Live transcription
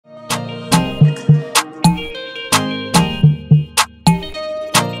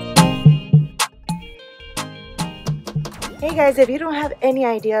Hey guys, if you don't have any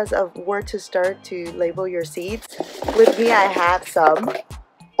ideas of where to start to label your seeds, with me I have some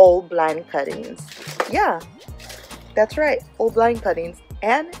old blind cuttings. Yeah, that's right, old blind cuttings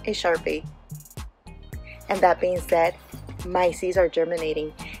and a Sharpie. And that being said, my seeds are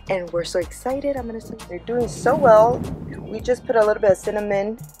germinating and we're so excited. They're doing so well. We just put a little bit of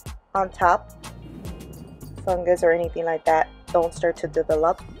cinnamon on top. Fungus or anything like that don't start to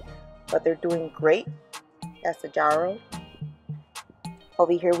develop, but they're doing great. That's the jarro.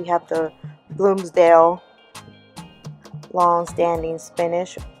 Over here we have the Bloomsdale long-standing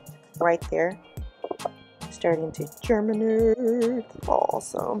spinach right there, starting to germinate.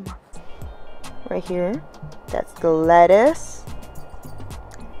 Awesome. Right here, that's the lettuce.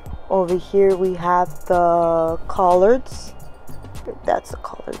 Over here we have the collards. That's the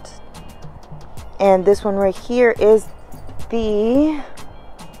collards. And this one right here is the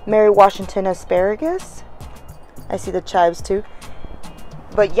Mary Washington asparagus. I see the chives too.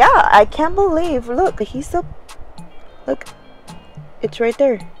 But yeah, I can't believe, look, look, it's right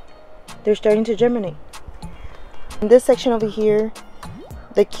there. They're starting to germinate. In this section over here,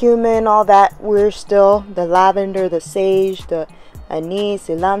 the cumin, all that, the lavender, the sage, the anise,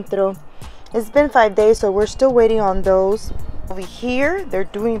 cilantro. It's been 5 days, so we're still waiting on those. Over here, they're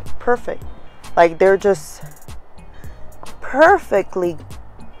doing perfect. Like, they're just perfectly,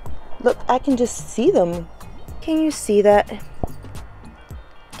 look, I can just see them. Can you see that?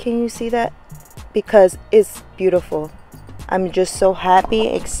 Can you see that? Because it's beautiful. I'm just so happy,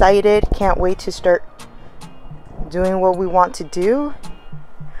 excited, can't wait to start doing what we want to do.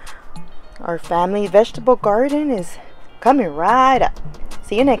 Our family vegetable garden is coming right up.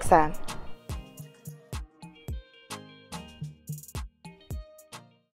 See you next time.